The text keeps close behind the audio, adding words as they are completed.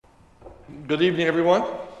Good evening, everyone.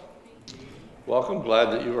 Welcome.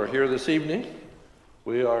 Glad that you are here this evening.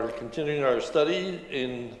 We are continuing our study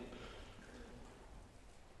in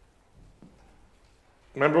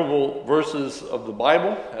memorable verses of the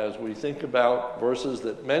Bible as we think about verses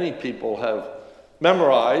that many people have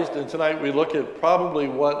memorized. And tonight we look at probably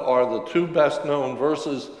what are the two best known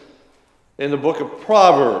verses in the book of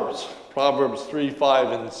Proverbs, Proverbs 3,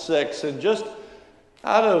 5, and 6. And just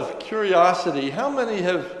out of curiosity, how many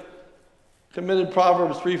have committed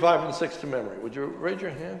Proverbs 3, 5, and 6 to memory? Would you raise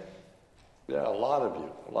your hand? Yeah, a lot of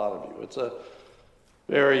you. It's a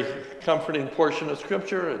very comforting portion of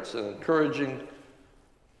Scripture. It's an encouraging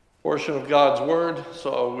portion of God's Word,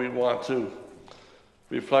 so we want to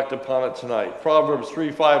reflect upon it tonight. Proverbs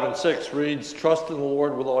 3, 5, and 6 reads, "Trust in the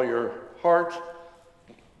Lord with all your heart,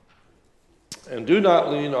 and do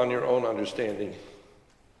not lean on your own understanding.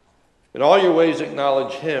 In all your ways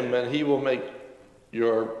acknowledge Him, and He will make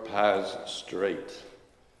your paths straight."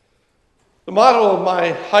 The motto of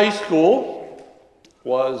my high school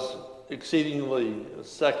was exceedingly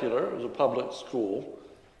secular. It was a public school.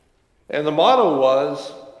 And the motto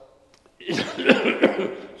was,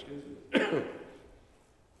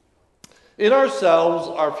 in ourselves,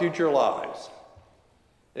 our future lies.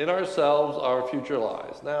 In ourselves, our future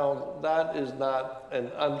lies. Now, that is not an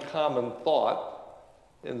uncommon thought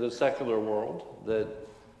in the secular world, that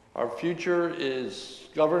our future is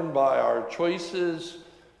governed by our choices,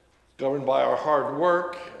 governed by our hard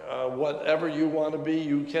work. Whatever you want to be,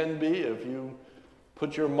 you can be if you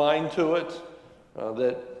put your mind to it.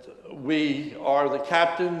 That we are the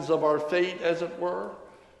captains of our fate, as it were.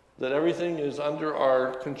 That everything is under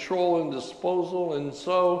our control and disposal. And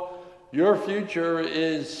so your future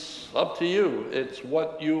is up to you. It's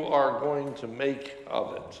what you are going to make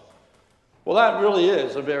of it. Well, that really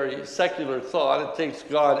is a very secular thought. It takes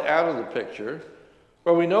God out of the picture.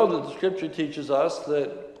 But we know that the Scripture teaches us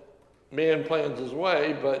that man plans his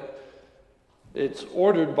way, but it's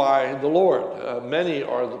ordered by the Lord. Many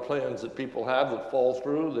are the plans that people have that fall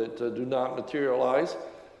through, that do not materialize.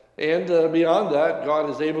 And beyond that, God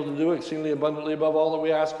is able to do exceedingly abundantly above all that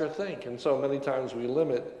we ask or think. And so many times we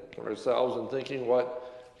limit ourselves in thinking what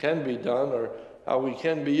can be done or how we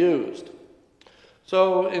can be used.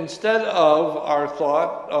 So instead of our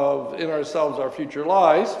thought of in ourselves our future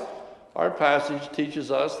lies, our passage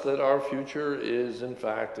teaches us that our future is in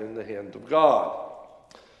fact in the hand of God.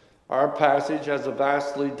 Our passage has a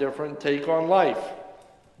vastly different take on life.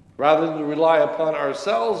 Rather than to rely upon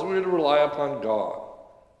ourselves, we're to rely upon God.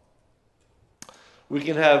 We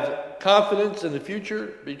can have confidence in the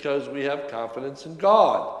future because we have confidence in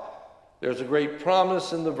God. There's a great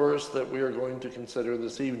promise in the verse that we are going to consider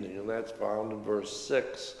this evening, and that's found in verse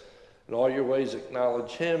 6. In all your ways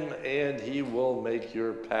acknowledge Him, and He will make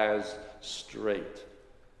your paths straight.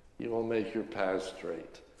 He will make your paths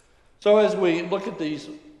straight. So as we look at these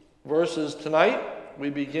verses tonight,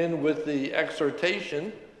 we begin with the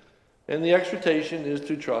exhortation, and the exhortation is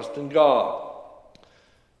to trust in God.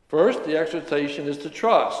 First, the exhortation is to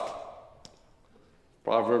trust.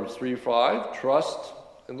 Proverbs 3:5, trust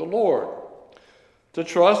in the Lord. To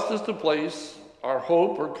trust is to place our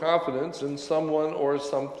hope or confidence in someone or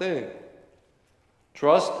something.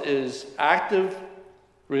 Trust is active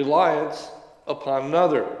reliance upon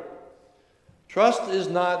another. Trust is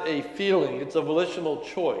not a feeling, it's a volitional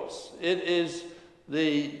choice. It is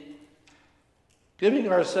the giving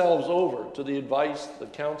ourselves over to the advice, the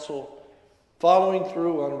counsel, following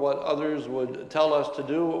through on what others would tell us to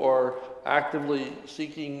do, or actively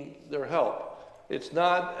seeking their help. It's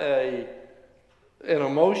not an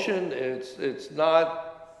emotion, it's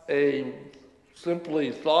not a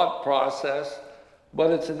simply thought process,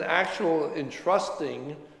 but it's an actual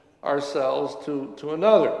entrusting ourselves to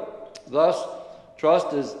another. Thus,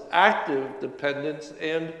 trust is active dependence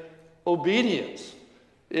and obedience.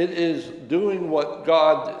 It is doing what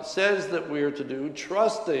God says that we are to do,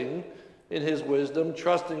 trusting in His wisdom,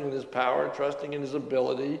 trusting in His power, trusting in His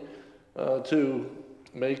ability to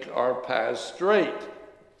make our paths straight.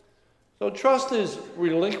 So trust is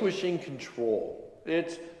relinquishing control.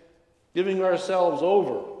 It's giving ourselves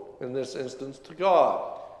over, in this instance, to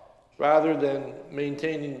God, rather than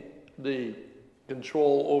maintaining the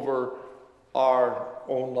control over our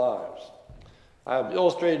own lives. I've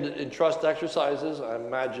illustrated in trust exercises. I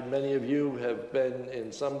imagine many of you have been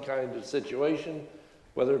in some kind of situation,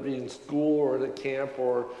 whether it be in school or at a camp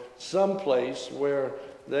or someplace where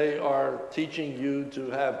they are teaching you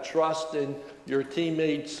to have trust in your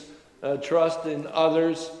teammates, trust in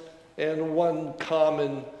others. And one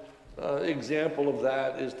common example of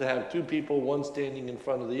that is to have two people, one standing in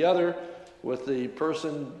front of the other, with the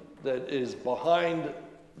person that is behind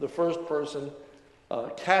the first person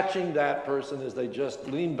catching that person as they just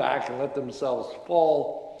lean back and let themselves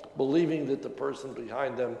fall, believing that the person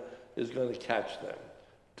behind them is going to catch them.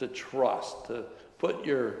 To trust, to put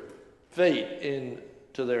your fate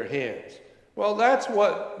into their hands. Well, that's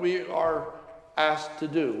what we are asked to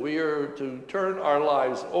do. We are to turn our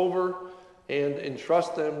lives over and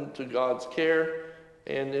entrust them to God's care,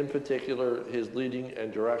 and in particular, his leading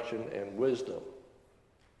and direction and wisdom.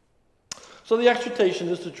 So the exhortation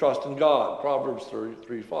is to trust in God, Proverbs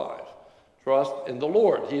 33:5. Trust in the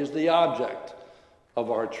Lord. He is the object of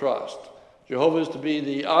our trust. Jehovah is to be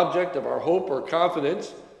the object of our hope or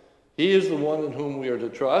confidence. He is the one in whom we are to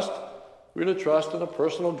trust. We're to trust in a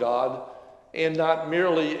personal God and not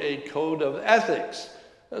merely a code of ethics.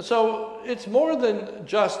 And so it's more than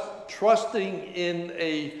just trusting in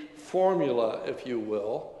a formula, if you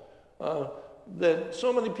will, that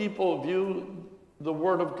so many people view the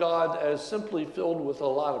Word of God as simply filled with a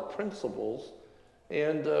lot of principles,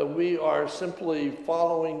 and we are simply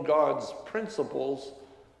following God's principles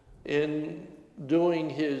in doing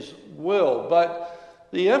his will. But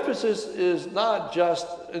the emphasis is not just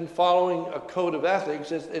in following a code of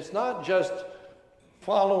ethics. It's not just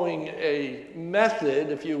following a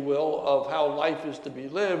method, if you will, of how life is to be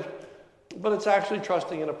lived, but it's actually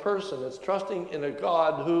trusting in a person. It's trusting in a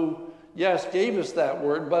God who, yes, gave us that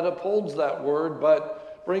word, but upholds that word,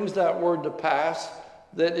 but brings that word to pass,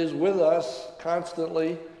 that is with us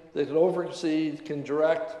constantly, that can oversee, can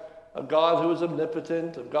direct, a God who is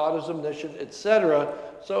omnipotent, a God who is omniscient, etc.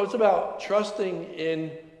 So it's about trusting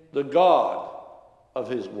in the God of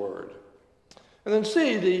his word. And then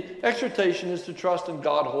C, the exhortation is to trust in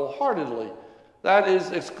God wholeheartedly. That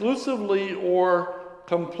is exclusively or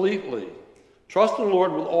completely. Trust in the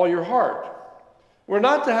Lord with all your heart. We're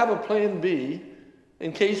not to have a plan B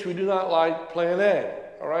in case we do not like plan A.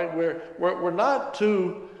 All right? We're not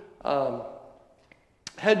to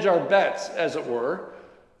hedge our bets, as it were.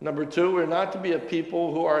 Number two, we're not to be a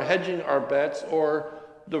people who are hedging our bets or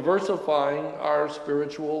diversifying our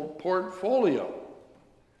spiritual portfolio.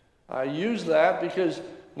 I use that because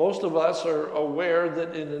most of us are aware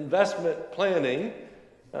that in investment planning,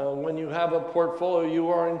 when you have a portfolio, you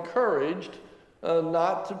are encouraged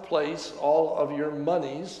not to place all of your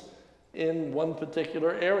monies in one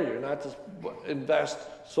particular area, not to invest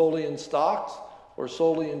solely in stocks or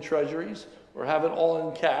solely in treasuries or have it all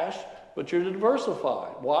in cash, but you're to diversify.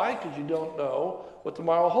 Why? Because you don't know what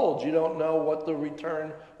tomorrow holds. You don't know what the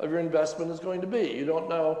return of your investment is going to be. You don't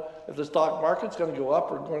know if the stock market's going to go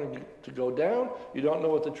up or going to go down. You don't know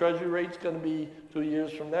what the treasury rate's going to be 2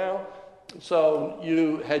 years from now. So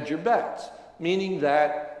you hedge your bets, meaning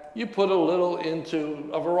that you put a little into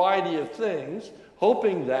a variety of things,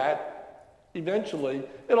 hoping that eventually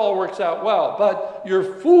it all works out well. But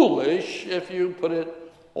you're foolish if you put it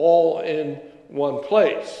all in one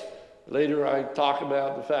place. Later I talk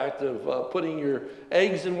about the fact of putting your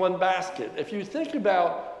eggs in one basket. If you think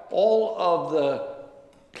about all of the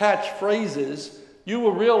catchphrases, you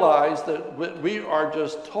will realize that we are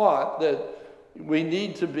just taught that we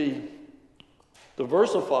need to be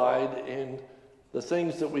diversified in the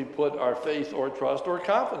things that we put our faith or trust or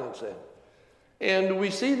confidence in. And we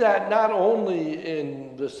see that not only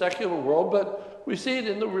in the secular world, but we see it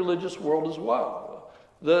in the religious world as well.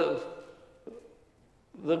 The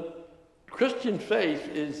Christian faith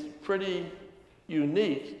is pretty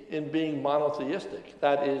unique in being monotheistic.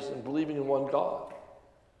 That is, in believing in one God.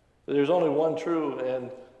 There's only one true and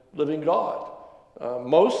living God.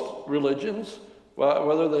 Most religions,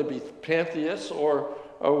 whether they be pantheists or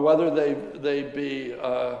whether they be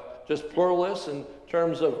just pluralists in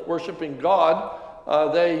terms of worshiping God,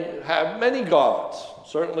 they have many gods.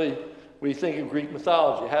 Certainly, we think of Greek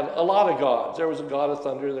mythology. It had a lot of gods. There was a god of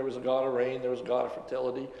thunder, there was a god of rain, there was a god of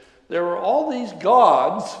fertility. There were all these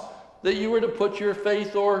gods that you were to put your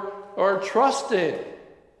faith or trust in.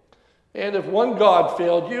 And if one god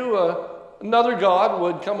failed you, another god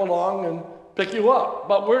would come along and pick you up.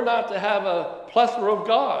 But we're not to have a plethora of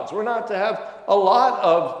gods. We're not to have a lot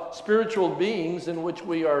of spiritual beings in which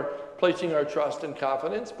we are placing our trust and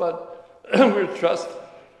confidence, but we're to trust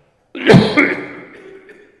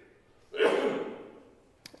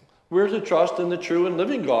we're to trust in the true and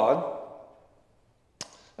living God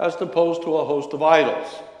as opposed to a host of idols.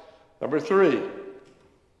 Number 3,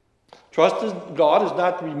 trust in God is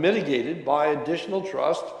not to be mitigated by additional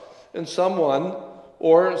trust in someone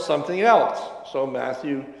or something else. So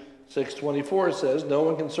Matthew 6:24 says, no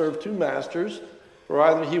one can serve two masters, for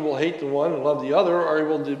either he will hate the one and love the other, or he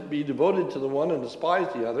will be devoted to the one and despise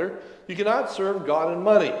the other. You cannot serve God and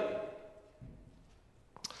money.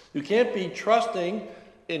 You can't be trusting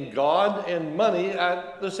in God and money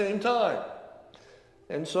at the same time.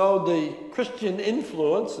 And so the Christian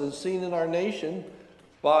influence is seen in our nation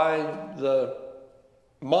by the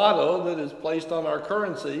motto that is placed on our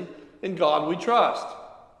currency, "In God we trust."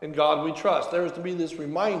 In God we trust. There is to be this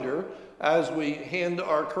reminder as we hand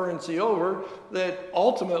our currency over that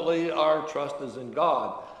ultimately our trust is in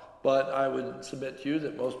God. But I would submit to you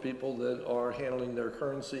that most people that are handling their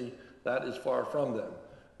currency, that is far from them.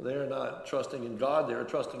 They are not trusting in God. They are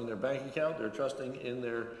trusting in their bank account. They're trusting in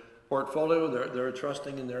their portfolio. They're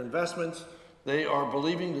trusting in their investments. They are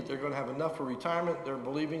believing that they're going to have enough for retirement. They're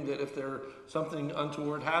believing that if something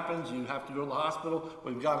untoward happens, you have to go to the hospital.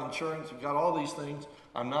 We've got insurance. We've got all these things.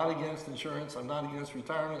 I'm not against insurance. I'm not against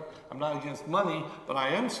retirement. I'm not against money. But I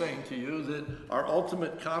am saying to you that our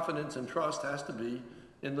ultimate confidence and trust has to be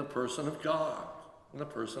in the person of God. In the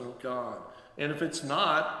person of God. And if it's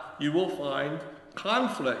not, you will find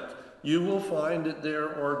conflict. You will find that there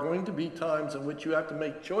are going to be times in which you have to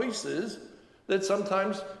make choices that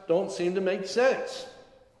sometimes don't seem to make sense.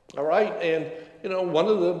 All right? And, one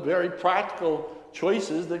of the very practical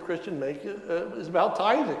choices that Christians make is about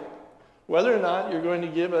tithing. Whether or not you're going to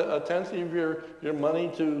give a tenth of your money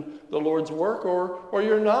to the Lord's work or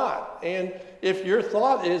you're not. And if your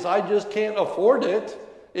thought is, I just can't afford it,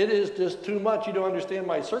 it is just too much, you don't understand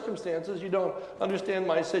my circumstances, you don't understand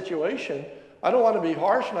my situation. I don't want to be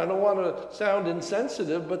harsh and I don't want to sound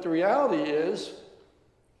insensitive, but the reality is,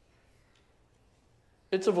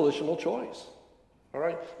 it's a volitional choice. All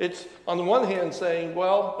right? It's on the one hand saying,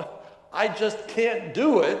 well, I just can't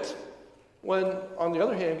do it, when on the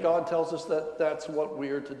other hand, God tells us that that's what we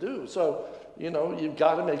are to do. So, you've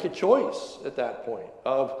got to make a choice at that point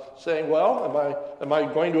of saying, well, am I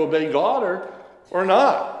going to obey God or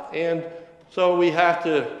not? And so we have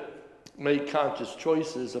to make conscious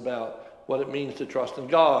choices about what it means to trust in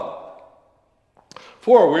God.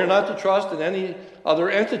 4, we're not to trust in any other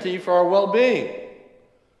entity for our well-being.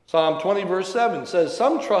 Psalm 20 verse 7 says,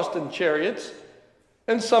 "Some trust in chariots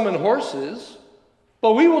and some in horses,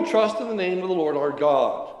 but we will trust in the name of the Lord our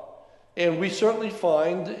God." And we certainly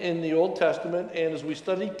find in the Old Testament, and as we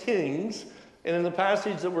study Kings, and in the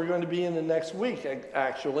passage that we're going to be in the next week,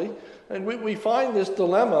 actually, and we find this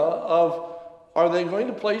dilemma of, are they going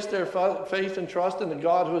to place their faith and trust in the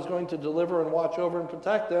God who is going to deliver and watch over and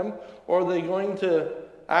protect them, or are they going to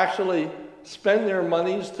actually spend their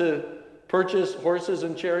monies to purchase horses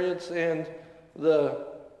and chariots and the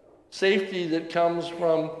safety that comes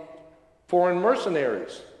from foreign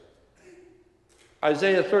mercenaries?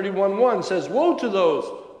 Isaiah 31:1 says, "Woe to those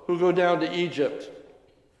who go down to Egypt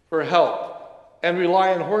for help and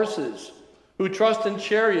rely on horses, who trust in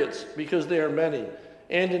chariots because they are many,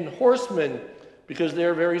 and in horsemen because they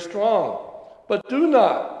are very strong. But do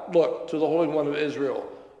not look to the Holy One of Israel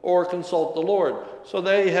or consult the Lord." So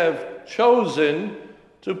they have chosen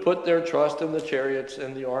to put their trust in the chariots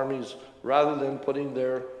and the armies rather than putting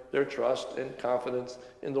their trust and confidence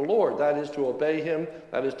in the Lord. That is to obey him,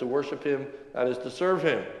 that is to worship him, that is to serve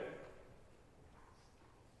him.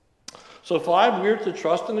 So 5, we are to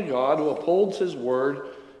trust in a God who upholds his word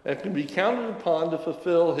and can be counted upon to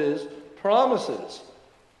fulfill his promises.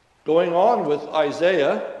 Going on with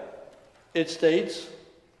Isaiah, it states,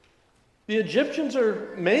 the Egyptians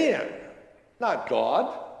are man, not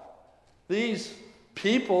God. These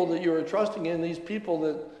people that you are trusting in, these people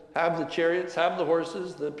that have the chariots, have the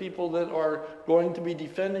horses, the people that are going to be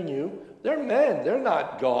defending you, they're men, they're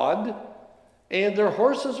not God. And their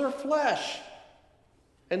horses are flesh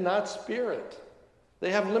and not spirit.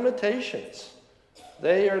 They have limitations.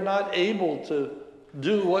 They are not able to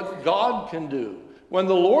do what God can do. When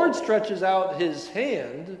the Lord stretches out his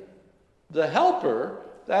hand, the helper,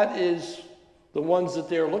 that is the ones that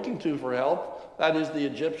they're looking to for help, that is the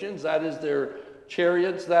Egyptians, that is their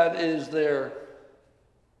chariots, that is their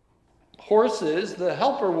horses, the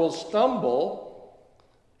helper will stumble,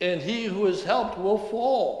 and he who is helped will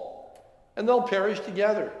fall, and they'll perish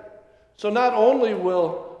together. So not only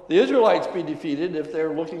will the Israelites be defeated if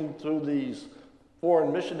they're looking to these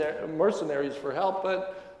foreign mercenaries for help,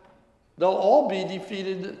 but they'll all be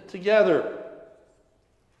defeated together.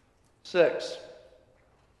 6,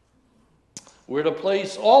 we're to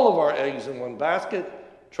place all of our eggs in one basket,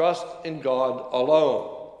 trust in God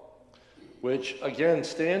alone, which again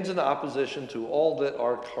stands in opposition to all that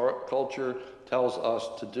our culture tells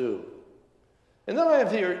us to do. And then I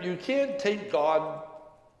have here, you can't take God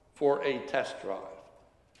for a test drive.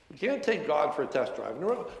 You can't take God for a test drive. And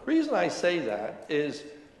the reason I say that is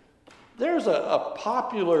there's a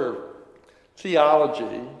popular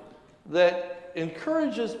theology that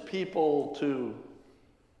encourages people to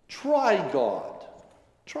try God.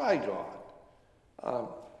 Try God.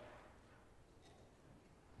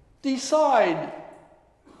 decide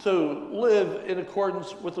to live in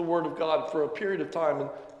accordance with the Word of God for a period of time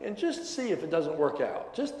and just see if it doesn't work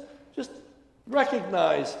out. Just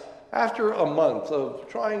recognize after a month of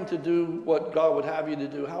trying to do what God would have you to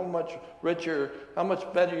do, how much richer, how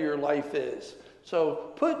much better your life is.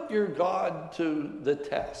 So put your God to the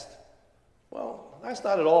test. Well, that's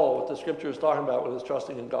not at all what the Scripture is talking about when it's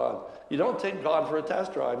trusting in God. You don't take God for a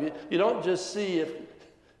test drive. You don't just see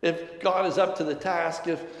if God is up to the task,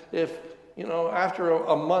 if after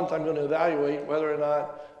a month I'm going to evaluate whether or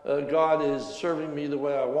not God is serving me the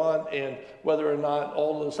way I want and whether or not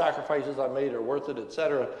all the sacrifices I made are worth it,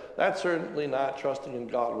 etc. That's certainly not trusting in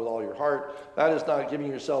God with all your heart. That is not giving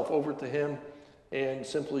yourself over to Him and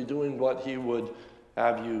simply doing what He would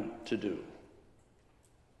have you to do.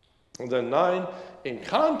 And then 9, in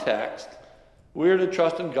context, we're to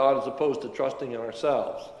trust in God as opposed to trusting in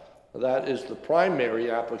ourselves. That is the primary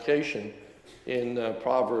application in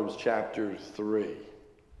Proverbs chapter 3.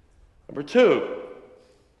 Number 2,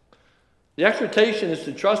 the exhortation is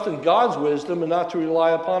to trust in God's wisdom and not to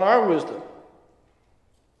rely upon our wisdom.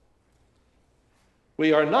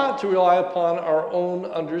 We are not to rely upon our own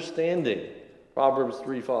understanding. Proverbs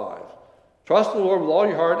 3:5. Trust in the Lord with all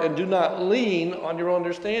your heart and do not lean on your own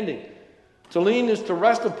understanding. To lean is to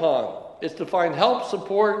rest upon. It's to find help,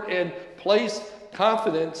 support, and place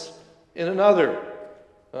confidence in another.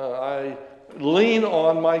 I lean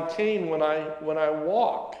on my cane when I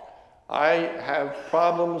walk. I have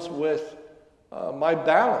problems with my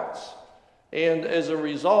balance. And as a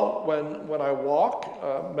result, when I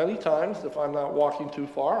walk, many times, if I'm not walking too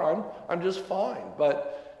far, I'm just fine.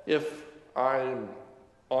 But if I'm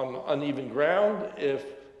on uneven ground, if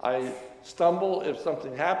I stumble, if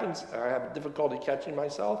something happens, I have difficulty catching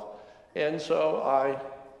myself. And so I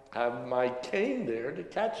have my cane there to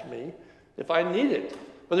catch me if I need it.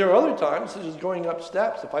 But there are other times, such as going up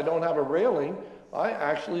steps, if I don't have a railing, I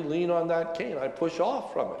actually lean on that cane. I push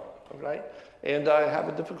off from it, right? And I have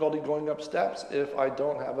a difficulty going up steps if I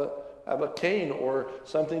don't have a cane or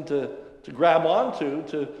something to grab onto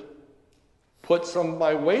to put some of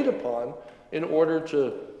my weight upon in order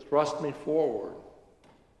to thrust me forward.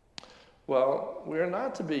 Well, we are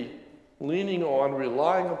not to be leaning on,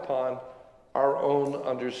 relying upon our own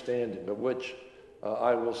understanding, of which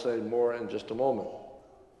I will say more in just a moment.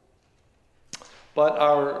 But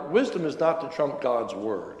our wisdom is not to trump God's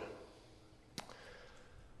word.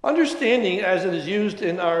 Understanding, as it is used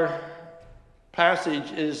in our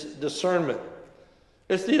passage, is discernment.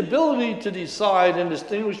 It's the ability to decide and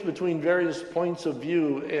distinguish between various points of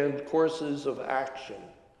view and courses of action.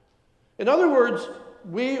 In other words,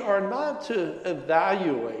 we are not to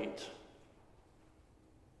evaluate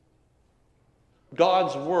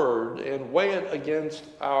God's word and weigh it against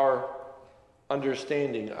our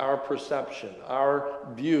understanding, our perception, our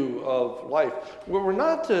view of life. We're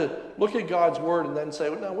not to look at God's word and then say,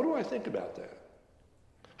 well, now, what do I think about that?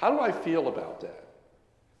 How do I feel about that?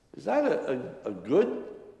 Is that a good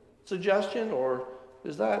suggestion, or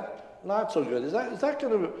is that not so good? Is that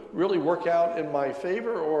going to really work out in my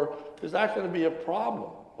favor, or is that going to be a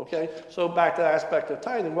problem? Okay, so back to the aspect of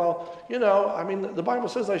tithing. Well, the Bible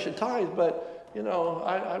says I should tithe, but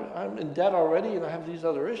I'm in debt already, and I have these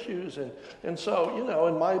other issues, and so,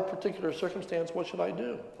 in my particular circumstance, what should I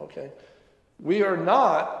do? Okay, we are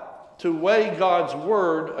not to weigh God's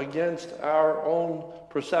word against our own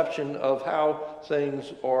perception of how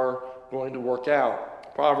things are going to work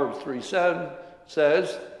out. Proverbs 3:7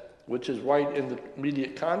 says, which is right in the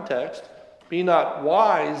immediate context, "Be not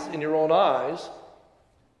wise in your own eyes,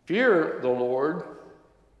 fear the Lord,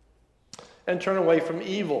 and turn away from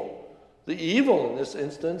evil." The evil in this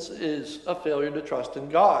instance is a failure to trust in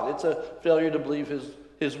God. It's a failure to believe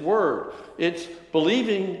His word. It's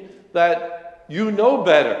believing that you know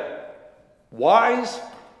better, wise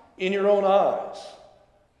in your own eyes,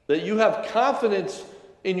 that you have confidence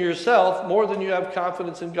in yourself more than you have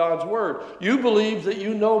confidence in God's word. You believe that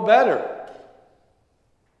you know better.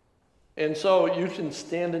 And so you can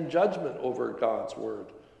stand in judgment over God's word.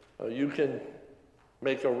 You can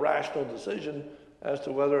make a rational decision as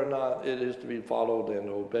to whether or not it is to be followed and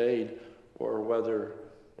obeyed, or whether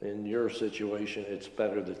in your situation it's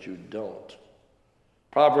better that you don't.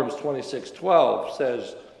 Proverbs 26:12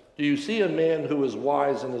 says, "Do you see a man who is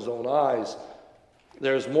wise in his own eyes?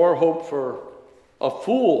 There's more hope for a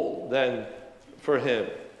fool than for him."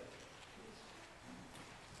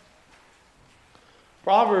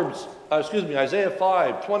 Isaiah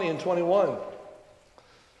 5:20 and 21.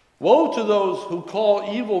 "Woe to those who call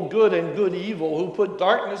evil good and good evil, who put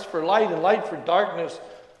darkness for light and light for darkness,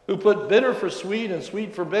 who put bitter for sweet and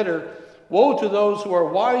sweet for bitter. Woe to those who are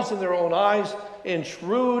wise in their own eyes and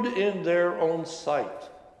shrewd in their own sight.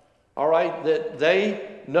 All right, that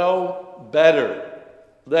they know better.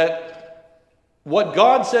 That what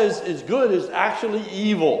God says is good is actually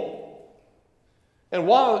evil. And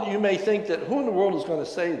while you may think that who in the world is going to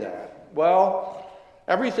say that? Well,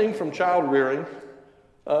 everything from child rearing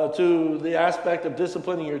to the aspect of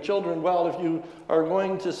disciplining your children. Well, if you are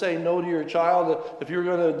going to say no to your child, if you're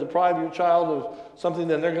going to deprive your child of something,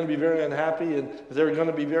 then they're going to be very unhappy. And if they're going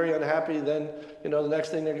to be very unhappy, then, the next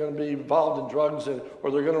thing they're going to be involved in drugs,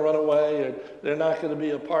 or they're going to run away, and they're not going to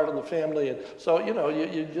be a part of the family. And so,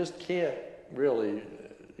 you just can't really,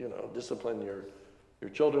 discipline your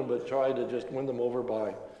children, but try to just win them over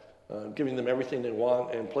by giving them everything they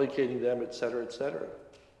want and placating them, et cetera, et cetera.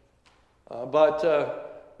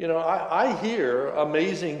 I hear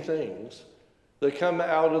amazing things that come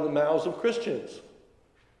out of the mouths of Christians.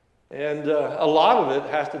 And a lot of it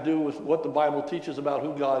has to do with what the Bible teaches about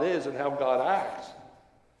who God is and how God acts.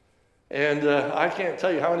 And I can't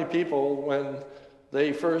tell you how many people, when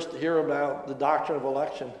they first hear about the doctrine of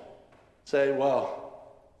election, say, well,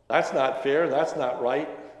 that's not fair, that's not right,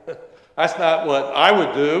 that's not what I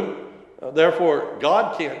would do, therefore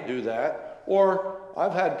God can't do that. Or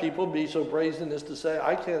I've had people be so brazen as to say,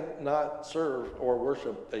 I cannot serve or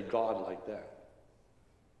worship a God like that.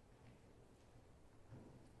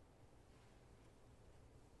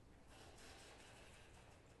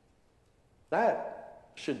 That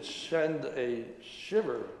should send a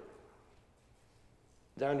shiver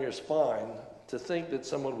down your spine to think that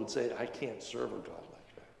someone would say, I can't serve a God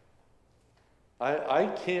like that. I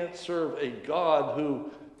can't serve a God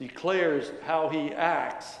who declares how he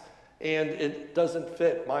acts, and it doesn't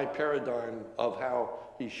fit my paradigm of how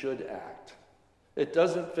he should act. It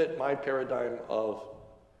doesn't fit my paradigm of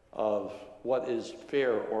what is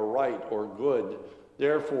fair or right or good.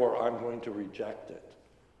 Therefore, I'm going to reject it.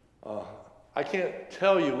 I can't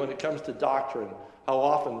tell you when it comes to doctrine how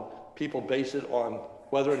often people base it on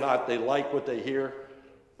whether or not they like what they hear,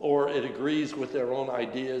 or it agrees with their own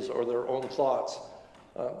ideas or their own thoughts.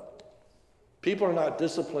 People are not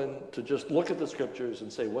disciplined to just look at the scriptures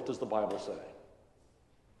and say, what does the Bible say?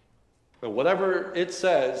 And whatever it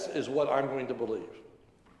says is what I'm going to believe.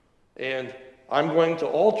 And I'm going to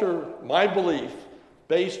alter my belief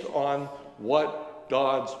based on what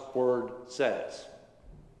God's word says.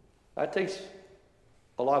 That takes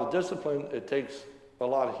a lot of discipline. It takes a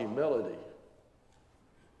lot of humility.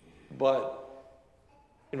 But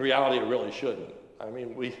in reality, it really shouldn't. I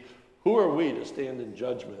mean, who are we to stand in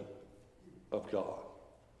judgment of God?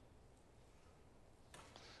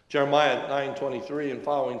 Jeremiah 9:23 and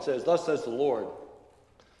following says, thus says the Lord,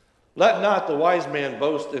 let not the wise man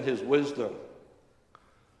boast in his wisdom.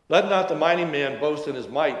 Let not the mighty man boast in his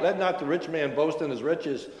might. Let not the rich man boast in his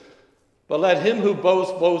riches. But let him who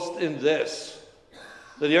boasts boast in this,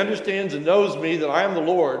 that he understands and knows me, that I am the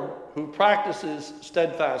Lord, who practices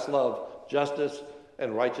steadfast love, justice,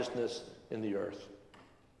 and righteousness in the earth.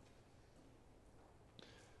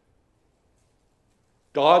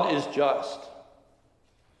 God is just.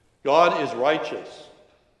 God is righteous.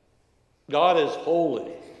 God is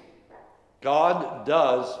holy. God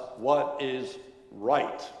does what is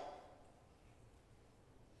right.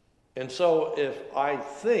 And so if I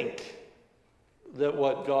think that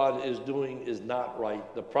what God is doing is not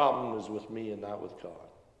right, the problem is with me and not with God.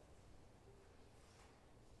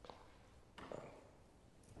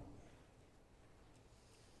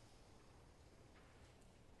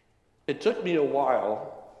 It took me a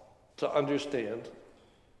while to understand.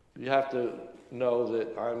 You have to know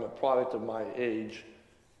that I'm a product of my age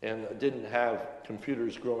and I didn't have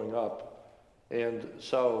computers growing up. And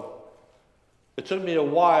so it took me a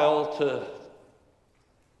while to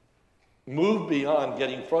move beyond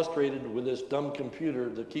getting frustrated with this dumb computer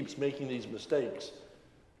that keeps making these mistakes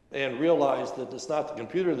and realize that it's not the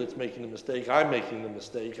computer that's making the mistake. I'm making the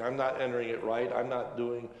mistake. I'm not entering it right. I'm not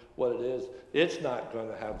doing what it is. It's not going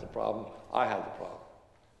to have the problem. I have the problem.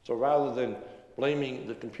 So rather than blaming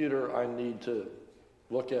the computer, I need to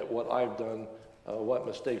look at what I've done, what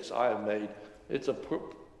mistakes I have made. It's a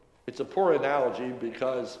poor analogy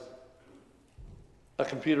because a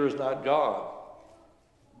computer is not God.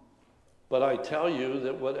 But I tell you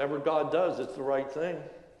that whatever God does, it's the right thing.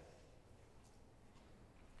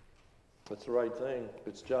 It's the right thing.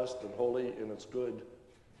 It's just and holy and it's good.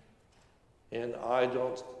 And I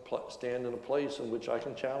don't stand in a place in which I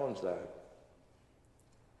can challenge that.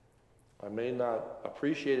 I may not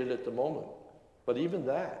appreciate it at the moment, but even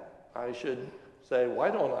that, I should say, why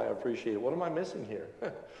don't I appreciate it? What am I missing here?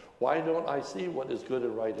 Why don't I see what is good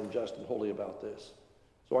and right and just and holy about this?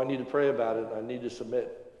 So I need to pray about it. I need to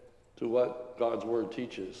submit to what God's word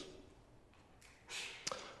teaches.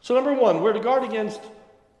 So number one, we're to guard against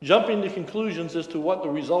jumping to conclusions as to what the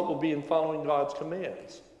result will be in following God's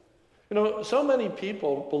commands. You know, so many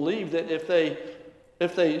people believe that if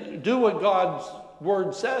they do what God's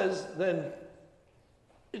word says, then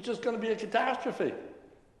it's just going to be a catastrophe.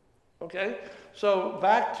 Okay? So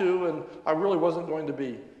back to, and I really wasn't going to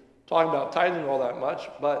be talking about tithing all that much,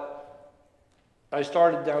 but I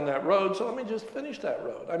started down that road, so let me just finish that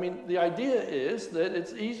road. I mean, the idea is that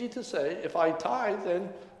it's easy to say, if I tithe, then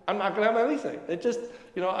I'm not going to have anything. It just,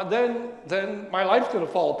 you know, then my life's going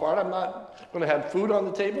to fall apart. I'm not going to have food on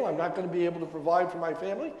the table. I'm not going to be able to provide for my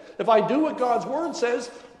family. If I do what God's word says,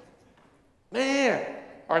 man,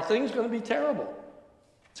 are things going to be terrible?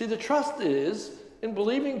 See, the trust is in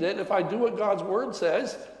believing that if I do what God's word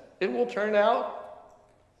says, it will turn out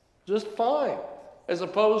just fine, as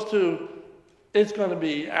opposed to it's going to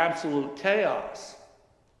be absolute chaos.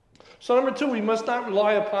 So number two, we must not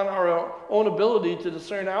rely upon our own ability to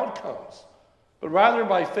discern outcomes, but rather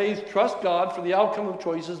by faith trust God for the outcome of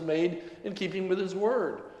choices made in keeping with his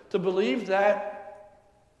word. To believe that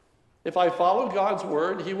if I follow God's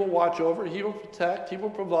word, he will watch over, he will protect, he will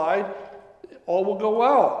provide, all will go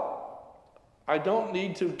well. I don't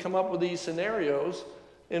need to come up with these scenarios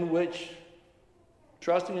in which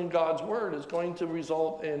trusting in God's word is going to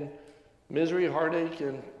result in misery, heartache,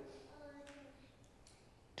 and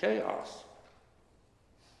chaos.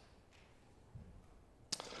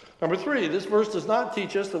 Number three, this verse does not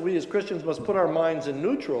teach us that we as Christians must put our minds in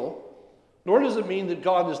neutral, nor does it mean that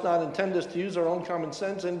God does not intend us to use our own common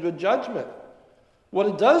sense and good judgment. What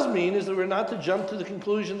it does mean is that we're not to jump to the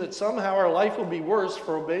conclusion that somehow our life will be worse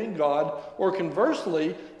for obeying God, or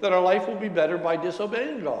conversely, that our life will be better by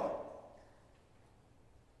disobeying God.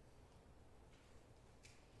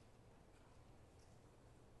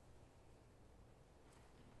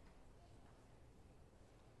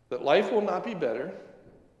 That life will not be better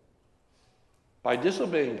by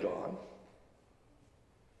disobeying God,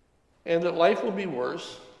 and that life will be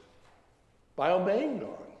worse by obeying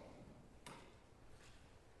God.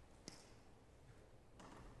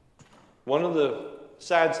 One of the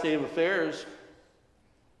sad state of affairs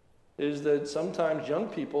is that sometimes young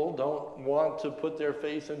people don't want to put their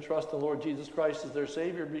faith and trust in the Lord Jesus Christ as their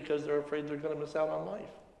Savior because they're afraid they're going to miss out on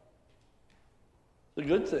life. The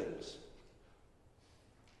good things.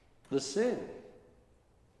 The sin.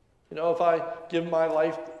 You know, if I give my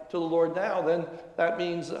life to the Lord now, then that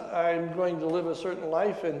means I'm going to live a certain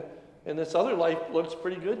life, and this other life looks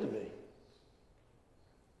pretty good to me.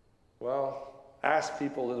 Well, ask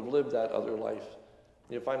people that have lived that other life.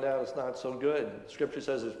 You'll find out it's not so good. Scripture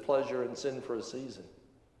says there's pleasure in sin for a season.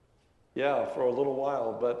 Yeah, for a little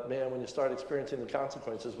while, but man, when you start experiencing the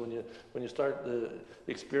consequences, when you start to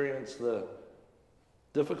experience the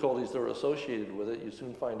difficulties that are associated with it, you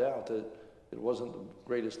soon find out that it wasn't the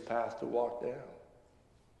greatest path to walk down.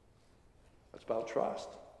 That's about trust.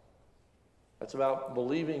 That's about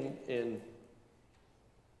believing in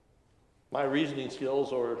my reasoning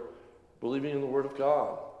skills or believing in the Word of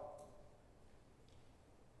God.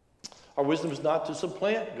 Our wisdom is not to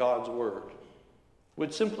supplant God's Word,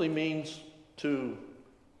 which simply means to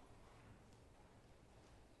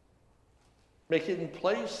make it in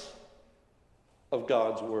place of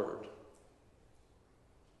God's Word.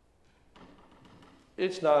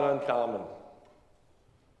 It's not uncommon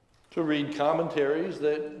to read commentaries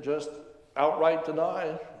that just outright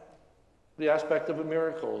deny the aspect of a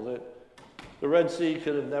miracle, that the Red Sea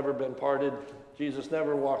could have never been parted, Jesus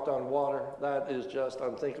never walked on water. That is just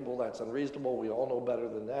unthinkable, that's unreasonable, we all know better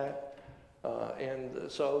than that.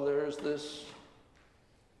 And so there's this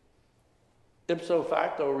ipso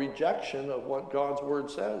facto rejection of what God's Word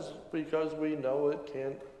says because we know it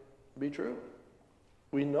can't be true.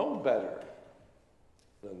 We know better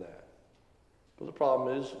than that. But the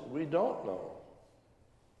problem is we don't know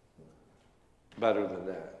better than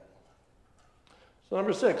that. So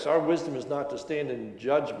number 6, our wisdom is not to stand in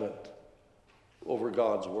judgment over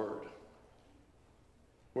God's Word.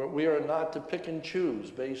 We are not to pick and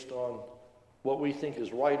choose based on what we think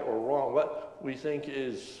is right or wrong, what we think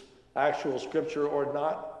is actual Scripture or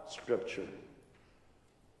not Scripture.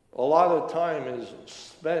 A lot of time is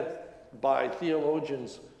spent by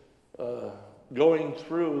theologians going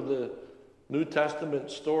through the New Testament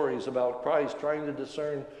stories about Christ, trying to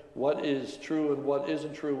discern what is true and what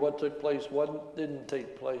isn't true, what took place, what didn't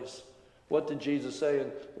take place, what did Jesus say,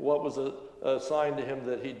 and what was assigned to him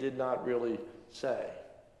that he did not really say.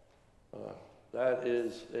 That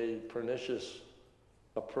is a pernicious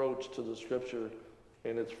approach to the Scripture,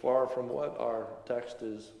 and it's far from what our text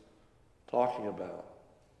is talking about.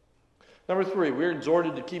 Number 3, we're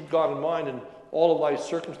exhorted to keep God in mind in all of life's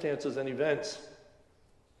circumstances and events.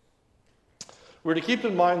 We're to keep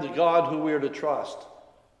in mind the God who we are to trust.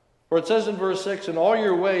 For it says in verse 6, in all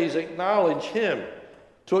your ways acknowledge him.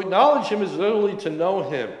 To acknowledge him is literally to know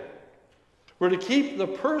him. We're to keep the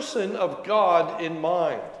person of God in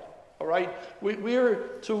mind. All right? We are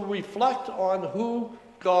to reflect on who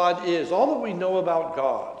God is, all that we know about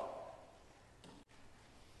God.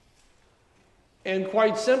 And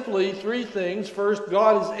quite simply, three things. First,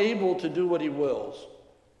 God is able to do what he wills.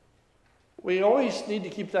 We always need to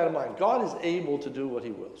keep that in mind. God is able to do what he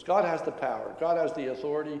wills. God has the power. God has the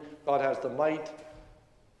authority. God has the might.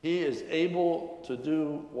 He is able to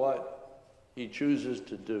do what he chooses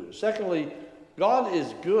to do. Secondly, God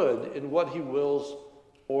is good in what he wills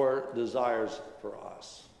or desires for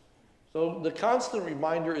us. So the constant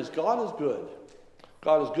reminder is God is good.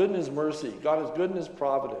 God is good in his mercy. God is good in his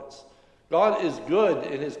providence. God is good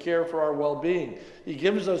in his care for our well-being. He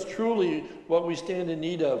gives us truly what we stand in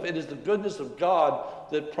need of. It is the goodness of God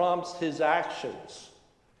that prompts his actions.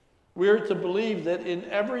 We are to believe that in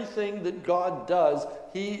everything that God does,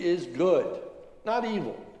 he is good, not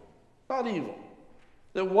evil. Not evil.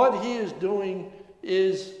 That what he is doing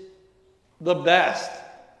is the best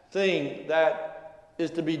thing that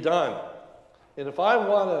is to be done. And if I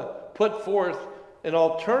want to put forth an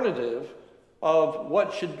alternative of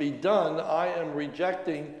what should be done, I am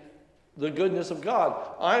rejecting the goodness of God.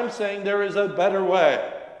 I'm saying there is a better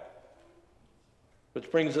way.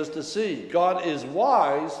 Which brings us to see, God is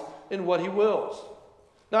wise in what he wills.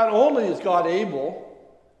 Not only is God able,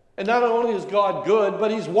 and not only is God good,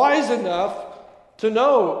 but he's wise enough to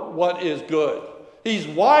know what is good. He's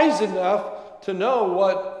wise enough to know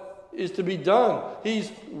what is to be done.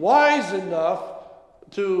 He's wise enough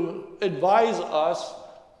to advise us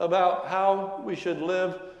about how we should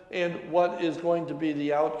live and what is going to be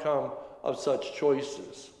the outcome of such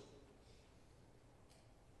choices.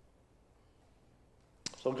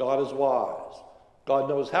 So God is wise. God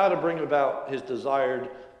knows how to bring about his desired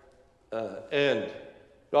end.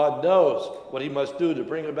 God knows what he must do to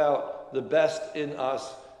bring about the best in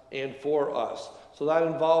us and for us. So that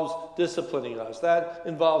involves disciplining us. That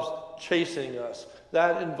involves chastening us.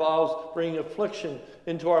 That involves bringing affliction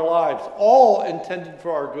into our lives, all intended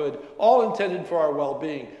for our good, all intended for our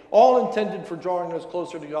well-being, all intended for drawing us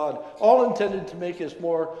closer to God, all intended to make us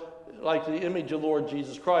more like the image of Lord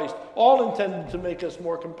Jesus Christ, all intended to make us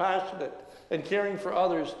more compassionate and caring for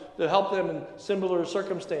others to help them in similar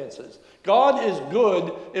circumstances. God is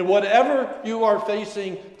good in whatever you are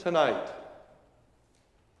facing tonight.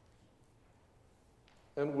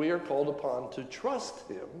 And we are called upon to trust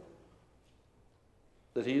him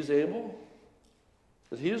that he is able,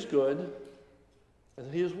 that he is good, and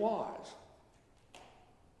that he is wise.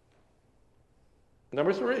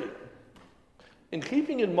 Number 3, in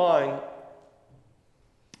keeping in mind,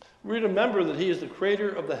 we remember that he is the creator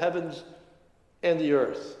of the heavens and the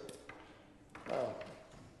earth.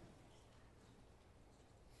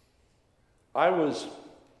 I was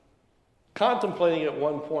contemplating at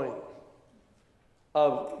one point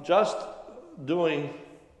of just doing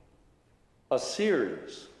a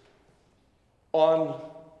series on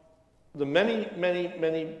the many, many,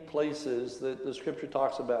 many places that the scripture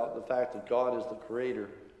talks about the fact that God is the creator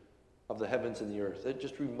of the heavens and the earth. It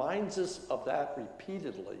just reminds us of that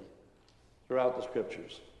repeatedly throughout the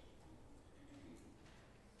scriptures.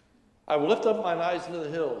 I will lift up mine eyes into the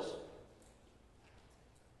hills.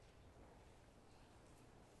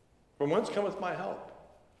 From whence cometh my help?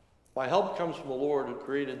 My help comes from the Lord who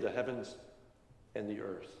created the heavens and the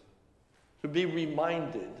earth. To be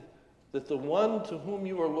reminded that the one to whom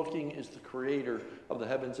you are looking is the creator of the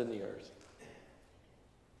heavens and the earth.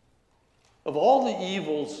 Of all the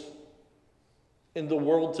evils in the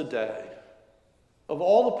world today, of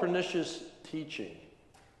all the pernicious teaching,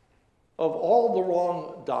 of all the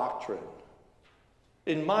wrong doctrine,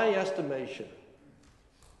 in my estimation,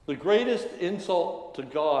 the greatest insult to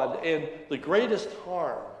God and the greatest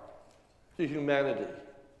harm to humanity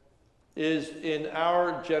is in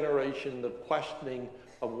our generation the questioning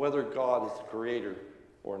of whether God is the creator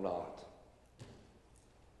or not.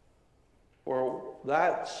 Or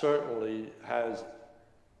that certainly has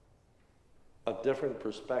a different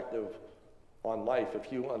perspective on life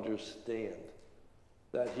if you understand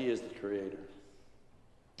that he is the creator.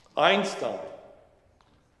 Einstein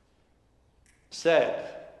said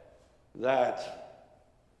that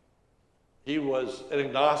he was an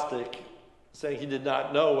agnostic, saying he did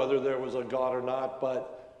not know whether there was a God or not,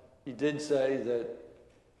 but he did say that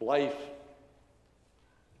life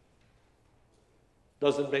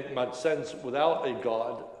doesn't make much sense without a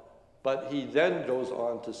God, but he then goes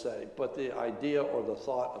on to say, but the idea or the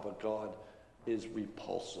thought of a God is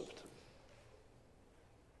repulsive to me.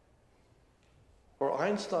 Or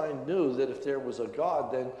Einstein knew that if there was a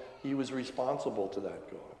God, then he was responsible to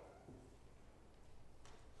that God.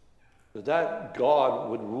 That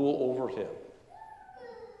God would rule over him,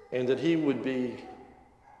 and that he would be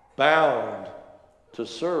bound to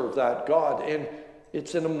serve that God. And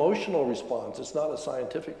it's an emotional response. It's not a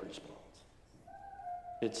scientific response.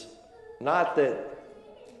 It's not that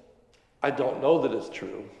I don't know that it's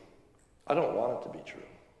true. I don't want it to be true.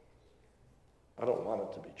 I don't want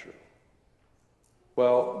it to be true.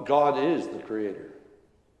 Well, God is the creator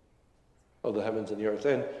of the heavens and the earth,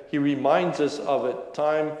 and he reminds us of it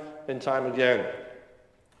time and time again.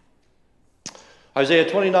 Isaiah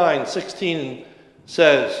 29:16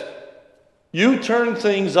 says, "You turn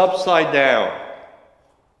things upside down.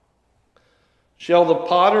 Shall the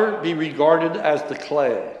potter be regarded as the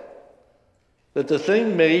clay, that the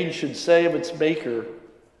thing made should say of its maker,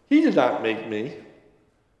 he did not make me?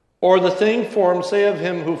 Or the thing formed say of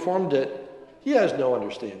him who formed it, he has no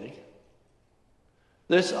understanding."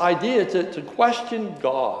 This idea to question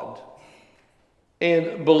God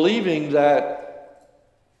and believing that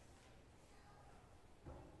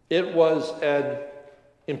it was an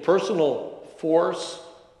impersonal force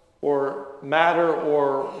or matter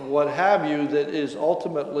or what have you that is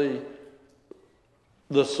ultimately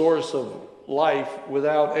the source of life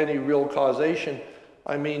without any real causation.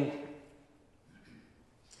 I mean,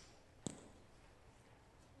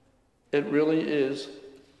 it really is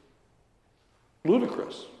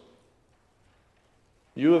ludicrous.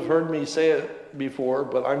 You have heard me say it before,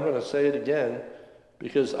 but I'm going to say it again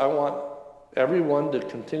because I want everyone to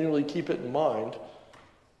continually keep it in mind,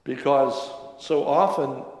 because so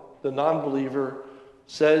often the non-believer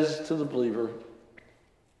says to the believer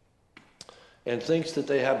and thinks that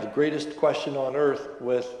they have the greatest question on earth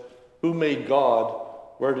with, who made God?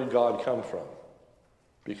 Where did God come from?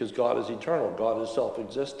 Because God is eternal. God is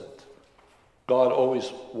self-existent. God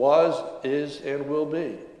always was, is, and will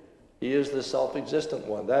be. He is the self-existent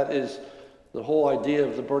one. That is the whole idea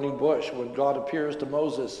of the burning bush. When God appears to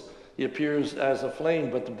Moses, he appears as a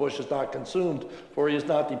flame, but the bush is not consumed, for he is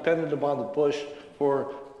not dependent upon the bush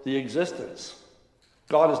for the existence.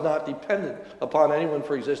 God is not dependent upon anyone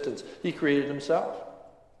for existence. He created himself.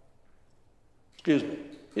 Excuse me.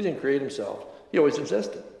 He didn't create himself. He always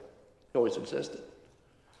existed. He always existed.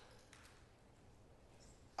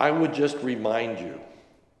 I would just remind you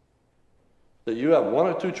that you have one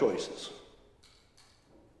or two choices.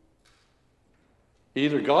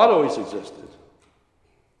 Either God always existed,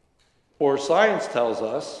 or science tells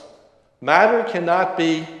us matter cannot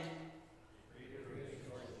be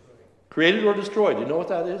created or destroyed. You know what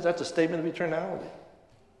that is? That's a statement of eternality.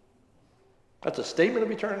 That's a statement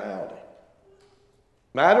of eternality.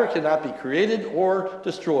 Matter cannot be created or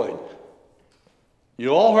destroyed. You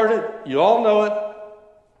all heard it. You all know it.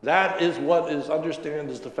 That is what is understood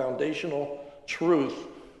as the foundational truth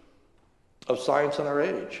of science in our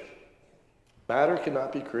age. Matter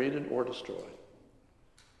cannot be created or destroyed.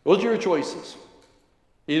 Those are your choices.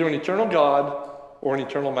 Either an eternal God or an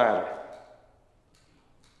eternal matter.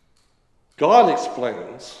 God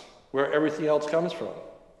explains where everything else comes from.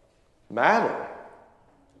 Matter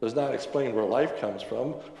does not explain where life comes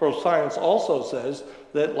from, for science also says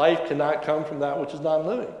that life cannot come from that which is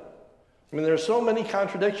non-living. I mean, there are so many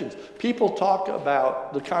contradictions. People talk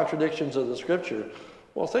about the contradictions of the Scripture.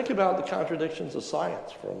 Well, think about the contradictions of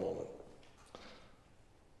science for a moment.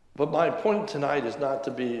 But my point tonight is not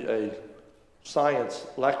to be a science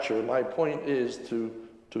lecture. My point is to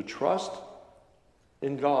trust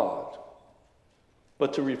in God.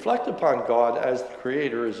 But to reflect upon God as the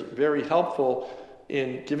Creator is very helpful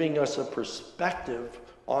in giving us a perspective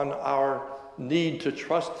on our need to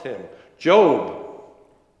trust Him. Job,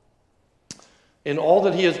 in all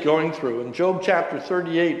that he is going through, in Job chapter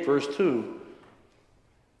 38, verse 2,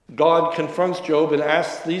 God confronts Job and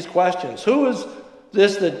asks these questions. Who is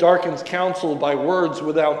this that darkens counsel by words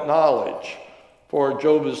without knowledge? For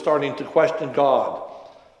Job is starting to question God.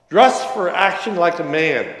 Dress for action like a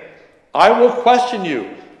man. I will question you.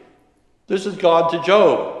 This is God to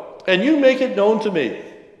Job. And you make it known to me.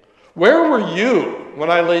 Where were you when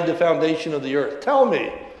I laid the foundation of the earth? Tell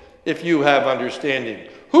me if you have understanding.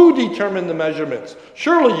 Who determined the measurements?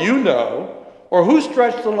 Surely you know. Or who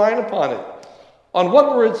stretched the line upon it? On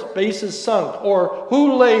what were its bases sunk? Or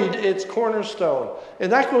who laid its cornerstone?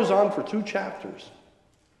 And that goes on for 2 chapters.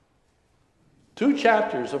 2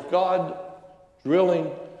 chapters of God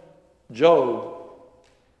drilling Job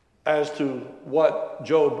as to what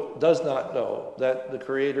Job does not know, that the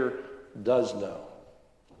Creator does know.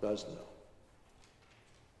 Does know.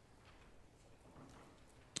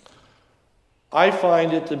 I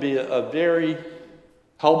find it to be a very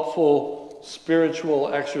helpful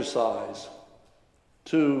spiritual exercise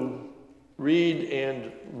to read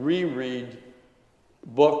and reread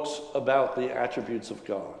books about the attributes of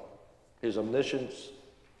God, his omniscience,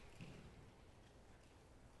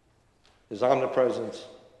 his omnipresence,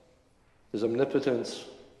 his omnipotence,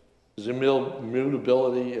 his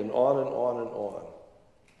immutability, and on and on and on.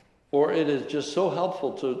 For it is just so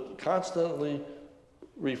helpful to constantly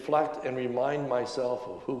reflect and remind myself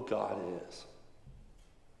of who God is,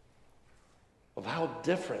 of how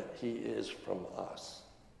different he is from us,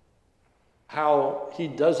 how he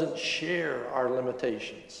doesn't share our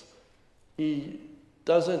limitations. He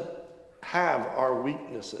doesn't have our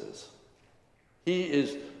weaknesses. He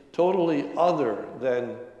is totally other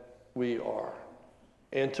than we are.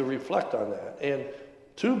 And to reflect on that. And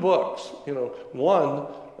 2 books, one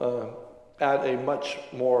at a much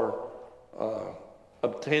more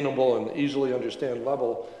obtainable and easily understand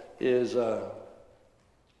level is A.W.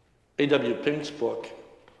 Pink's book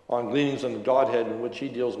on Gleanings on the Godhead, in which he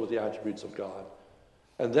deals with the attributes of God.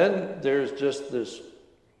 And then there's just this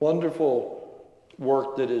wonderful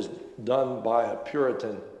work that is done by a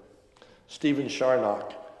Puritan, Stephen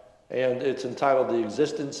Charnock, and it's entitled The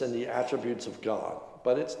Existence and the Attributes of God.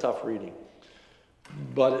 But it's tough reading.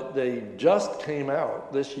 But they just came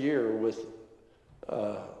out this year with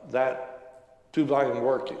that 2-volume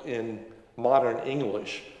work in modern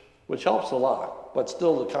English, which helps a lot, but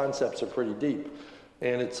still the concepts are pretty deep.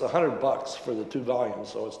 And it's $100 for the 2 volumes,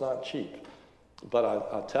 so it's not cheap. But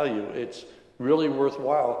I'll tell you, it's really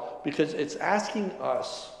worthwhile because it's asking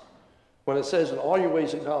us, when it says in all your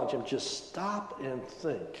ways acknowledge him, just stop and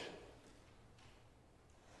think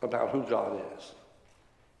about who God is.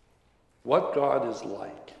 What God is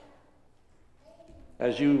like.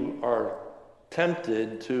 As you are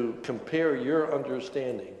tempted to compare your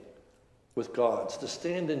understanding with God's, to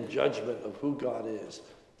stand in judgment of who God is,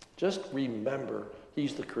 just remember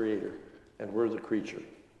he's the creator and we're the creature.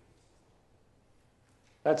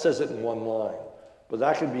 That says it in one line, but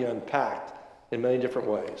that can be unpacked in many different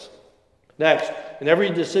ways. Next, in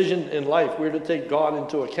every decision in life, we're to take God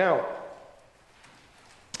into account.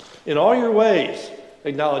 In all your ways,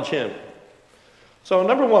 acknowledge him. So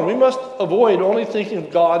number 1, we must avoid only thinking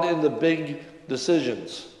of God in the big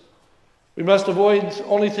decisions. We must avoid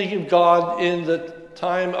only thinking of God in the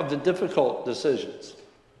time of the difficult decisions.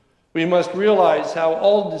 We must realize how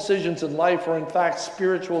all decisions in life are in fact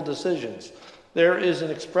spiritual decisions. There is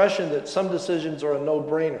an expression that some decisions are a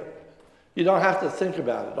no-brainer. You don't have to think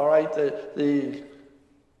about it, all right? The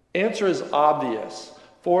answer is obvious.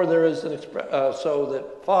 4, there is an so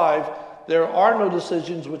that 5, there are no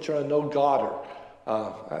decisions which are a no-godder.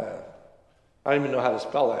 I don't even know how to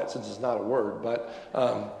spell that since it's not a word, but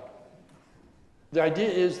the idea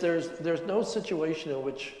is there's no situation in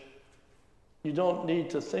which you don't need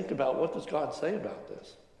to think about what does God say about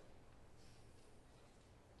this.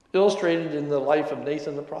 Illustrated in the life of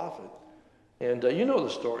Nathan the prophet. And you know the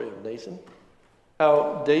story of Nathan,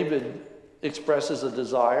 how David expresses a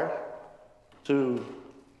desire to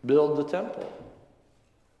build the temple.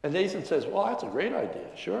 And Nathan says, well, that's a great idea.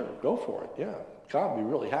 Sure, go for it. Yeah, God would be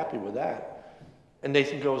really happy with that. And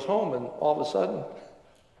Nathan goes home and all of a sudden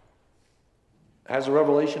has a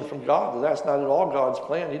revelation from God that that's not at all God's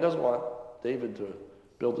plan. He doesn't want David to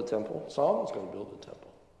build the temple. Solomon's going to build the temple.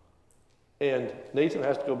 And Nathan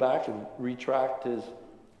has to go back and retract his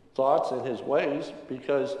thoughts and his ways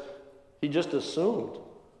because he just assumed,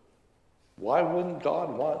 why wouldn't God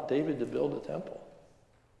want David to build a temple?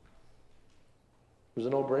 It was a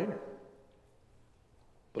no-brainer.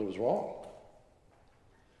 But it was wrong.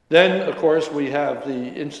 Then, of course, we have the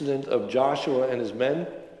incident of Joshua and his men,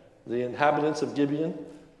 the inhabitants of Gibeon.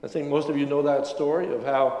 I think most of you know that story of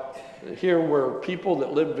how here were people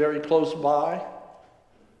that lived very close by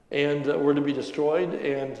and were to be destroyed,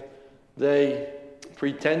 and they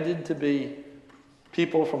pretended to be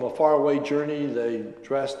people from a faraway journey. They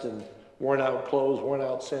dressed in worn-out clothes,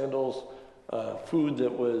 worn-out sandals, food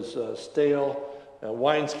that was stale,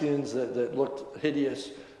 wineskins that looked hideous.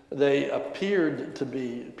 They appeared to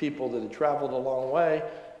be people that had traveled a long way,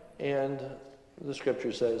 and the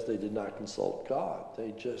scripture says they did not consult God.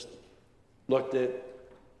 They just looked at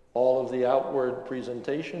all of the outward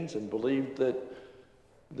presentations and believed that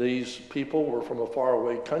these people were from a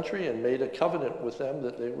faraway country and made a covenant with them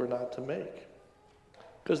that they were not to make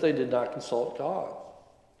because they did not consult God.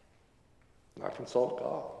 Not consult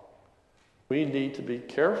God. We need to be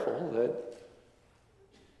careful that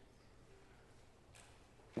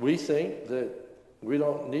we think that we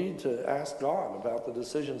don't need to ask God about the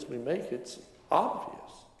decisions we make. It's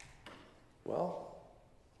obvious. Well,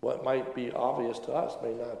 what might be obvious to us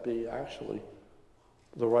may not be actually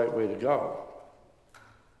the right way to go.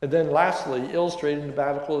 And then lastly, illustrating the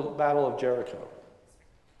Battle of Jericho.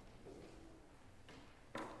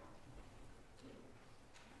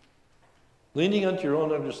 Leaning unto your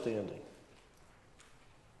own understanding.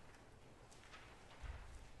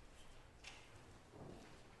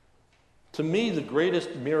 To me, the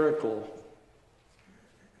greatest miracle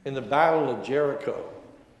in the Battle of Jericho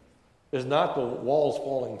is not the walls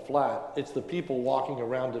falling flat, it's the people walking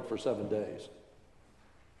around it for 7 days.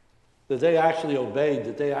 That they actually obeyed,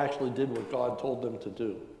 that they actually did what God told them to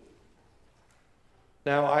do.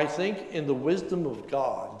 Now, I think in the wisdom of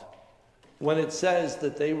God, when it says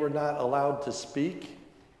that they were not allowed to speak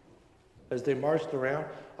as they marched around,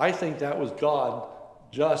 I think that was God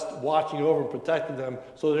just watching over and protecting them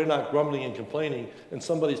so they're not grumbling and complaining, and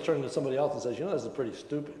somebody's turning to somebody else and says, you know, this is pretty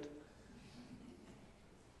stupid.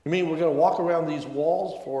 You mean we're going to walk around these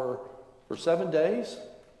walls for 7 days?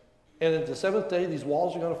 And at the 7th day, these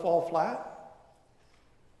walls are going to fall flat?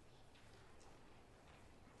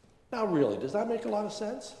 Now really, does that make a lot of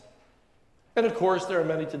sense? And of course, there are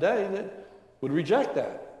many today that would reject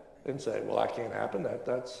that and say, well, that can't happen.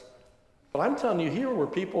 That's... But I'm telling you, here were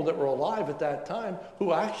people that were alive at that time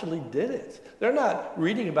who actually did it. They're not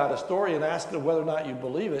reading about a story and asking whether or not you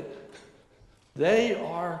believe it. They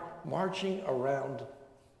are marching around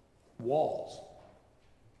walls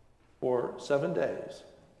for 7 days,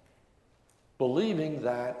 believing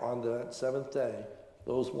that on the 7th day,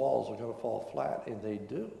 those walls are going to fall flat, and they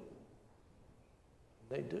do.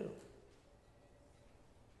 They do.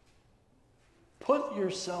 Put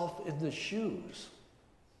yourself in the shoes.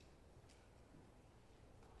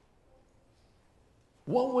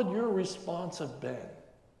 What would your response have been?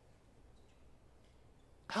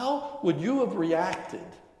 How would you have reacted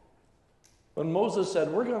when Moses said,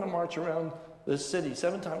 we're going to march around this city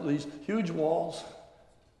 7 times, these huge walls,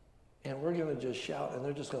 and we're going to just shout, and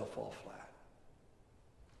they're just going to fall flat?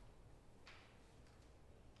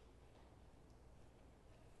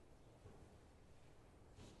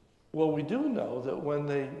 Well, we do know that when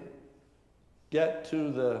they get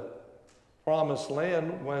to the promised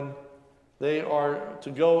land, when they are to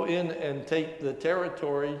go in and take the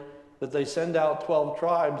territory, that they send out 12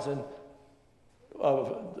 tribes, and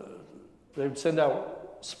they send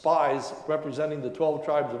out spies representing the 12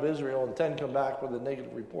 tribes of Israel, and 10 come back with a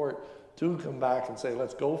negative report. 2 come back and say,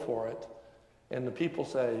 let's go for it. And the people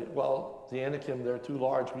say, well, the Anakim, they're too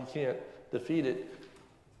large. We can't defeat it.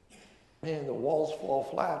 Man, the walls fall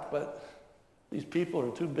flat, but these people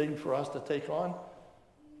are too big for us to take on.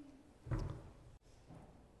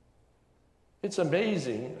 It's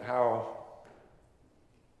amazing how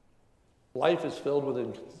life is filled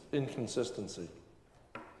with inconsistency.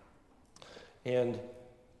 And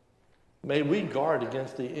may we guard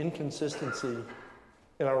against the inconsistency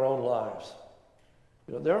in our own lives.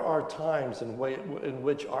 You know, there are times in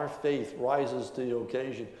which our faith rises to the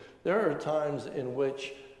occasion. There are times in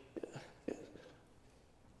which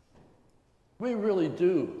we really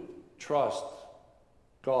do trust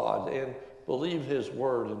God and believe His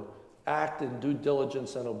word and act in due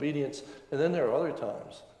diligence and obedience. And then there are other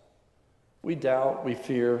times we doubt, we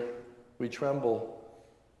fear, we tremble,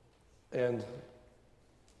 and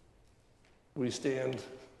we stand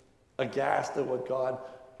aghast at what God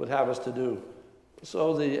would have us to do.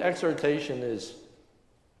 So the exhortation is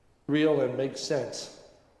real and makes sense.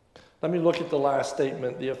 Let me look at the last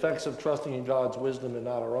statement, the effects of trusting in God's wisdom and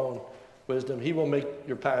not our own wisdom. He will make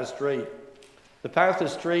your path straight. The path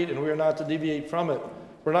is straight, and we are not to deviate from it.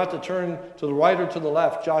 We're not to turn to the right or to the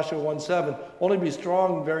left, Joshua 1:7. Only be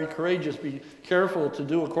strong and very courageous. Be careful to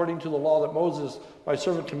do according to the law that Moses, my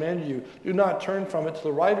servant, commanded you. Do not turn from it to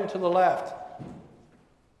the right or to the left.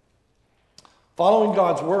 Following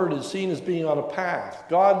God's word is seen as being on a path.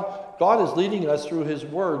 God is leading us through His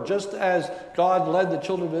word, just as God led the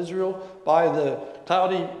children of Israel by the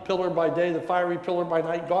cloudy pillar by day, the fiery pillar by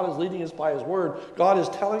night. God is leading us by His word. God is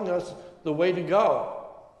telling us the way to go.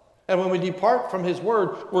 And when we depart from His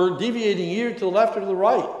word, we're deviating either to the left or to the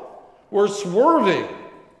right. We're swerving.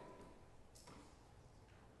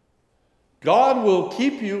 God will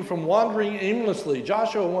keep you from wandering aimlessly.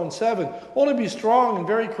 Joshua 1:7. Only be strong and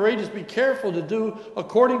very courageous. Be careful to do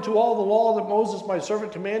according to all the law that Moses, my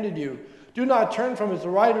servant, commanded you. Do not turn from it to the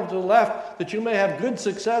right or to the left, that you may have good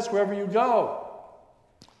success wherever you go.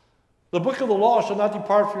 The book of the law shall not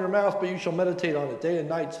depart from your mouth, but you shall meditate on it day and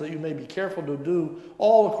night, so that you may be careful to do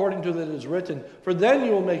all according to that it is written. For then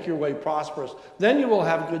you will make your way prosperous. Then you will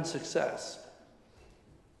have good success.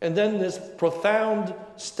 And then this profound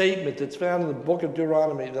statement that's found in the book of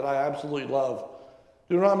Deuteronomy that I absolutely love.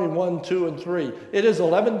 Deuteronomy 1, 2, and 3. It is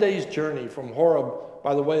 11 days' journey from Horeb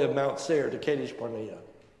by the way of Mount Seir to Kadesh Barnea.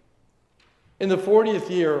 In the 40th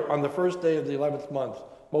year, on the first day of the 11th month,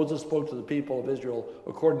 Moses spoke to the people of Israel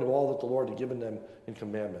according to all that the Lord had given them in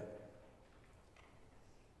commandment.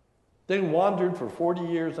 They wandered for 40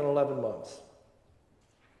 years and 11 months.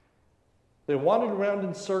 They wandered around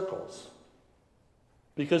in circles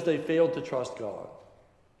because they failed to trust God.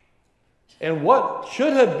 And what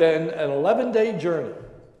should have been an 11-day journey,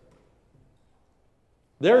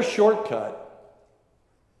 their shortcut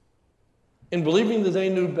in believing that they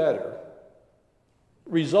knew better,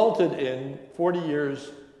 resulted in 40 years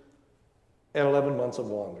and 11 months of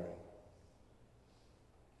wandering.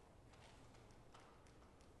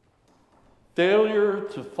 Failure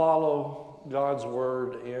to follow God's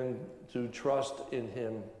word and to trust in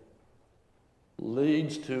him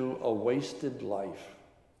leads to a wasted life.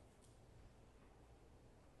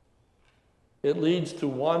 It leads to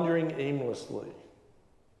wandering aimlessly.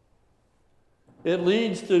 It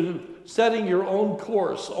leads to setting your own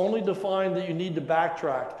course only to find that you need to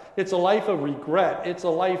backtrack. It's a life of regret. It's a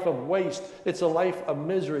life of waste. It's a life of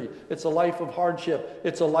misery. It's a life of hardship.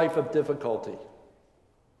 It's a life of difficulty.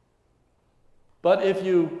 But if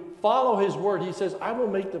you follow his word, he says, I will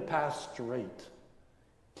make the path straight.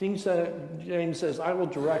 King James says, I will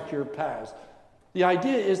direct your paths. The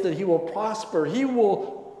idea is that he will prosper. He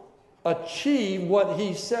will achieve what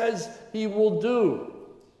he says he will do.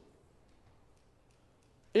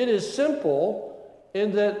 It is simple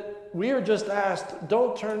in that we are just asked,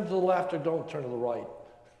 don't turn to the left or don't turn to the right.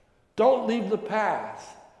 Don't leave the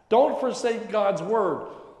path. Don't forsake God's word.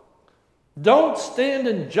 Don't stand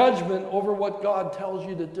in judgment over what God tells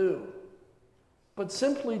you to do. But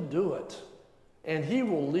simply do it, and he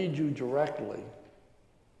will lead you directly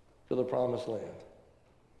to the promised land.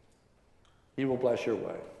 He will bless your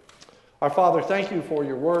way. Our Father, thank you for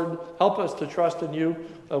your word. Help us to trust in you.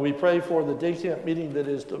 We pray for the day camp meeting that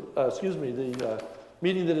is to, the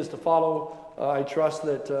meeting that is to follow. I trust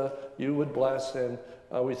that you would bless, and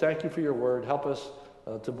we thank you for your word. Help us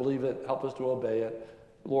to believe it. Help us to obey it.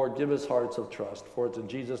 Lord, give us hearts of trust. For it's in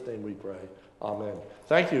Jesus' name we pray. Amen.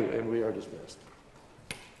 Thank you, and we are dismissed.